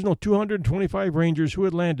the original 225 Rangers who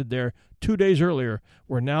had landed there 2 days earlier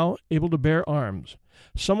were now able to bear arms.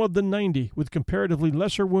 Some of the 90 with comparatively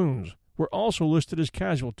lesser wounds were also listed as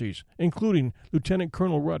casualties, including Lieutenant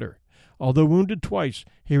Colonel Rudder. Although wounded twice,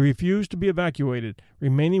 he refused to be evacuated,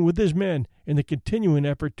 remaining with his men in the continuing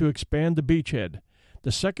effort to expand the beachhead. The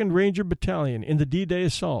 2nd Ranger Battalion in the D-Day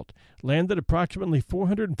assault landed approximately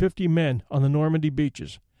 450 men on the Normandy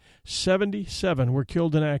beaches. 77 were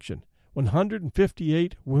killed in action,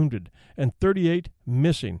 158 wounded, and 38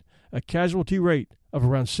 missing, a casualty rate of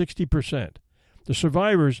around 60%. The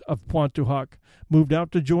survivors of Pointe du Hoc moved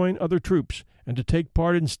out to join other troops and to take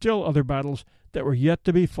part in still other battles that were yet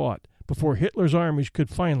to be fought before Hitler's armies could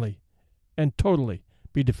finally and totally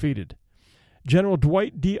be defeated. General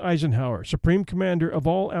Dwight D. Eisenhower, Supreme Commander of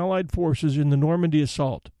all Allied forces in the Normandy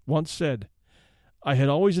assault, once said, "I had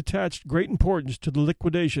always attached great importance to the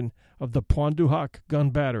liquidation of the Pointe du Hoc gun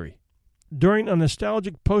battery." During a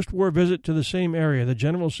nostalgic post-war visit to the same area, the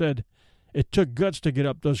general said, "It took guts to get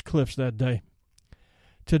up those cliffs that day."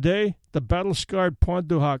 Today, the battle-scarred Pointe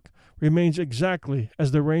du Hoc remains exactly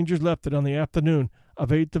as the Rangers left it on the afternoon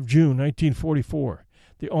of 8th of June, 1944.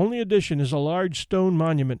 The only addition is a large stone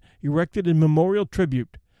monument erected in memorial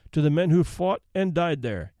tribute to the men who fought and died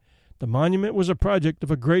there. The monument was a project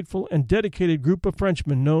of a grateful and dedicated group of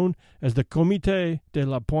Frenchmen known as the Comité de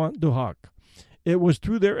la Pointe du Hoc. It was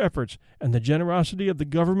through their efforts and the generosity of the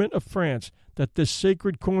government of France that this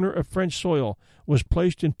sacred corner of French soil was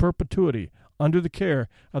placed in perpetuity under the care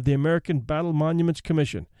of the American Battle Monuments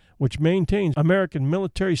Commission, which maintains American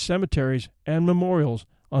military cemeteries and memorials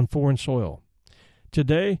on foreign soil.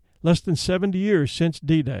 Today, less than 70 years since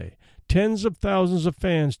D-Day, tens of thousands of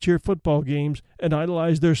fans cheer football games and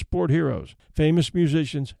idolize their sport heroes. Famous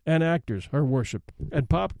musicians and actors are worshipped, and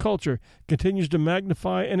pop culture continues to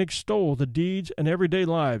magnify and extol the deeds and everyday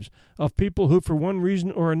lives of people who, for one reason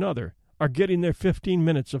or another, are getting their 15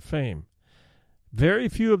 minutes of fame. Very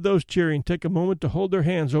few of those cheering take a moment to hold their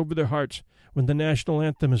hands over their hearts when the national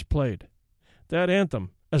anthem is played. That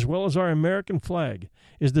anthem, as well as our American flag,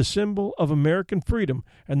 is the symbol of American freedom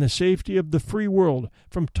and the safety of the free world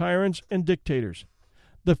from tyrants and dictators.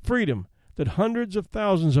 The freedom that hundreds of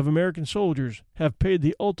thousands of American soldiers have paid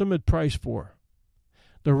the ultimate price for.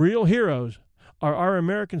 The real heroes are our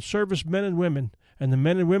American servicemen and women and the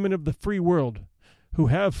men and women of the free world who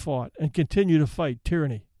have fought and continue to fight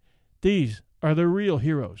tyranny. These are the real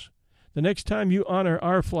heroes. The next time you honor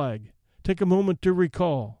our flag, take a moment to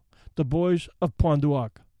recall the boys of Pointe du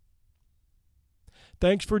Hoc.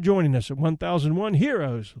 Thanks for joining us at 1001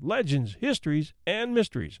 Heroes, Legends, Histories, and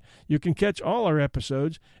Mysteries. You can catch all our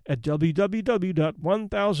episodes at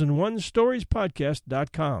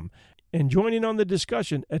www.1001storiespodcast.com and joining on the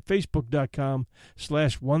discussion at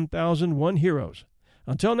facebook.com/1001heroes.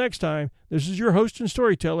 Until next time, this is your host and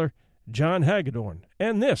storyteller, John Hagedorn,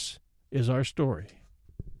 and this is our story.